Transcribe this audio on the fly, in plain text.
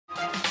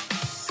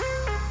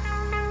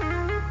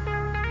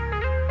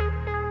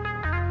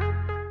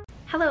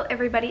Hello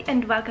everybody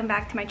and welcome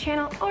back to my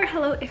channel, or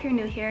hello if you're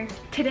new here.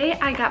 Today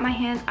I got my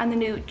hands on the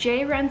new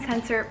JRun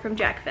sensor from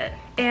JacFit,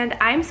 and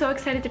I'm so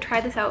excited to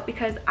try this out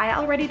because I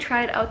already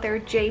tried out their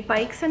J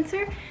bike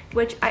sensor,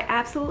 which I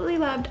absolutely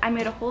loved. I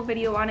made a whole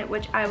video on it,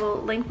 which I will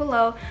link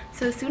below.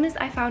 So as soon as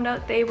I found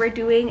out they were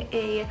doing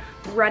a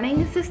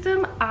running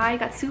system, I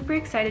got super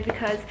excited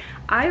because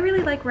I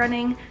really like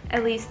running.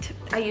 At least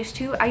I used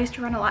to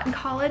run a lot in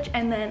college,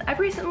 and then I've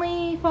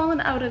recently fallen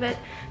out of it.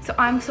 So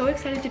I'm so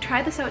excited to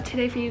try this out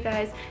today for you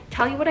guys,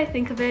 tell you what I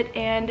think of it,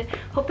 and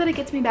hope that it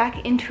gets me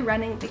back into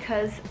running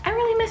because I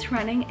really miss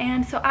running.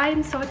 And so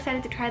I'm so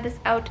excited to try this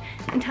out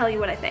and tell you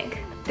what I think.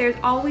 There's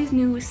always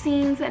new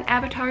scenes and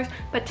avatars,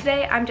 but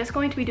today I'm just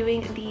going to be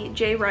doing the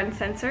JRun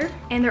sensor,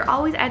 and they're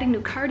always adding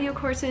new cardio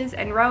courses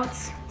and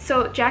routes.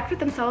 So JacFit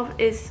themselves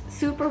is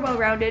super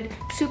well-rounded,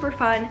 super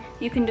fun.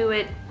 You can do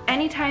it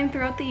anytime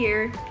throughout the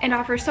year and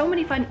offers so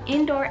many fun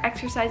indoor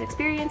exercise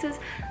experiences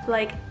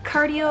like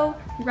cardio,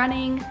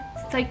 running,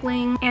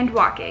 cycling, and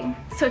walking.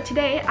 So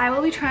today I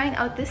will be trying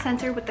out this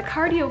sensor with the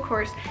cardio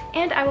course,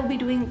 and I will be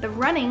doing the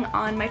running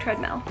on my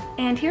treadmill.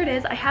 And here it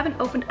is. I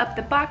haven't opened up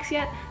the box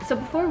yet, so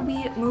before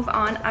we move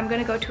on, I'm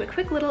gonna go to a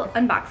quick little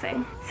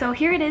unboxing. So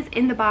here it is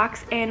in the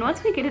box, and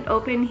once we get it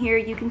open here,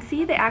 you can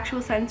see the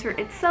actual sensor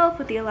itself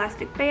with the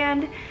elastic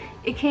band.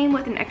 It came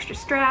with an extra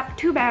strap,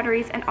 2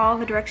 batteries, and all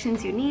the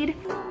directions you need.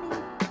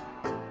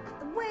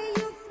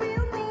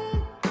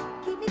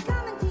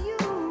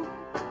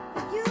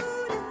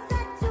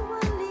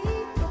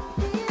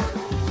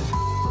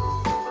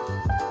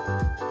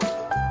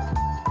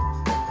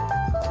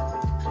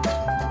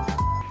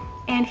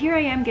 And here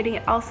I am getting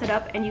it all set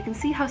up, and you can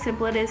see how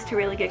simple it is to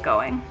really get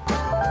going.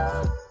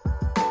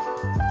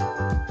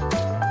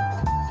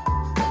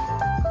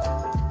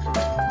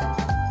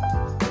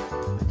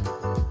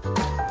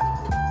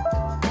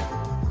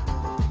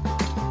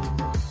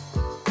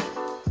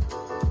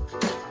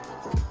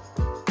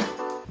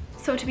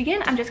 So to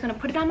begin, I'm just going to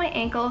put it on my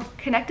ankle,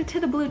 connect it to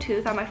the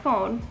Bluetooth on my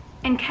phone,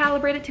 and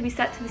calibrate it to be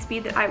set to the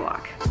speed that I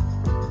walk.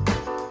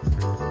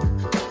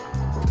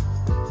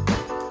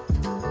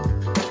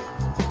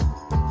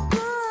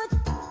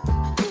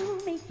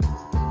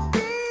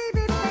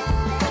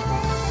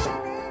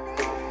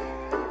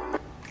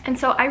 And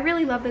so I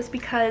really love this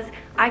because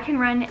I can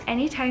run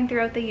anytime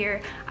throughout the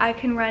year. I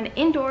can run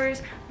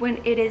indoors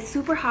when it is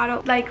super hot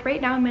out. Like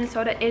right now in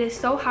Minnesota, it is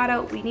so hot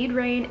out. We need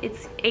rain.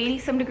 It's 80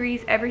 some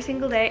degrees every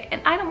single day,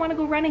 and I don't want to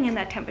go running in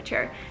that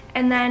temperature.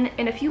 And then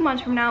in a few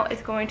months from now,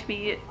 it's going to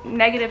be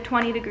negative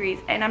 20 degrees,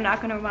 and I'm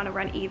not going to want to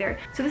run either.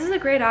 So this is a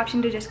great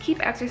option to just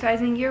keep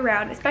exercising year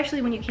round,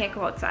 especially when you can't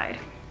go outside.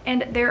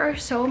 And there are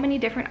so many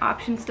different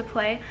options to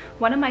play.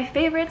 One of my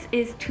favorites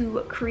is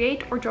to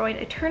create or join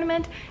a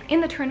tournament.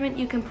 In the tournament,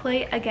 you can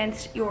play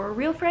against your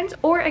real friends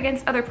or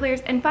against other players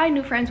and find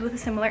new friends with a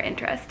similar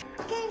interest.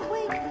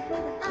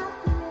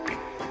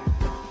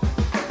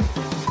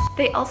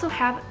 They also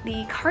have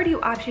the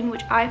cardio option,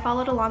 which I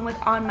followed along with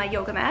on my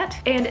yoga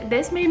mat. And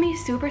this made me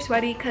super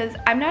sweaty because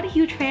I'm not a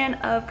huge fan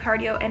of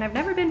cardio, and I've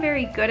never been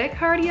very good at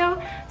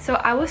cardio. So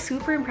I was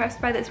super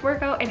impressed by this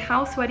workout and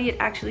how sweaty it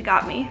actually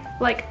got me.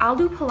 Like, I'll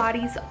do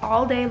Pilates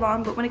all day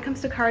long, but when it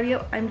comes to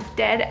cardio, I'm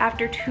dead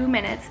after 2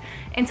 minutes.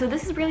 And so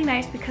this is really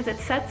nice because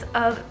it's sets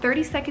of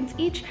 30 seconds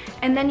each,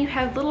 and then you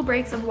have little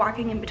breaks of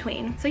walking in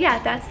between. So yeah,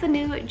 that's the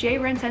new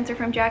JRun sensor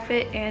from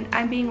JacFit, and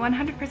I'm being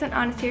 100%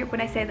 honest here when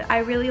I say that I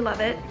really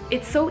love it.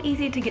 It's so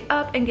easy to get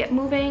up and get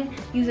moving,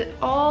 use it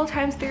all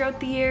times throughout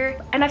the year.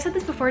 And I've said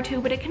this before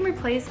too, but it can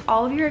replace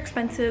all of your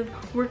expensive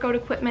workout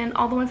equipment,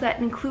 all the ones that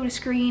include a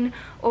screen,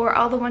 or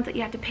all the ones that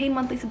you have to pay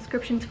monthly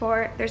subscriptions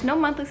for. There's no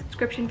monthly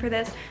subscription for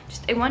this,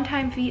 just a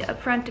one-time fee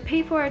up front to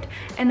pay for it,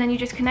 and then you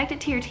just connect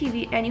it to your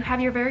TV and you have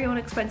your very own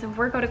expensive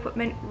workout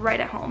equipment right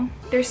at home.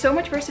 There's so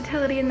much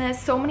versatility in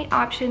this, so many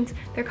options.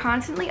 They're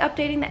constantly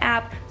updating the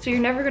app, so you're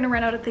never going to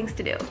run out of things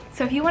to do.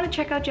 So if you want to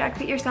check out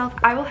JacFit yourself,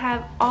 I will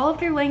have all of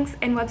their links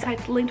and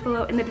websites linked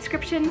below in the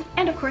description.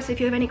 And of course, if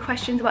you have any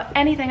questions about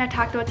anything I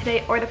talked about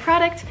today or the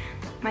product,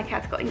 my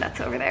cat's going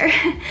nuts over there,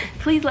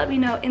 please let me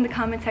know in the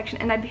comment section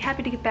and I'd be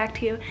happy to get back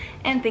to you.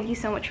 And thank you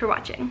so much for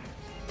watching.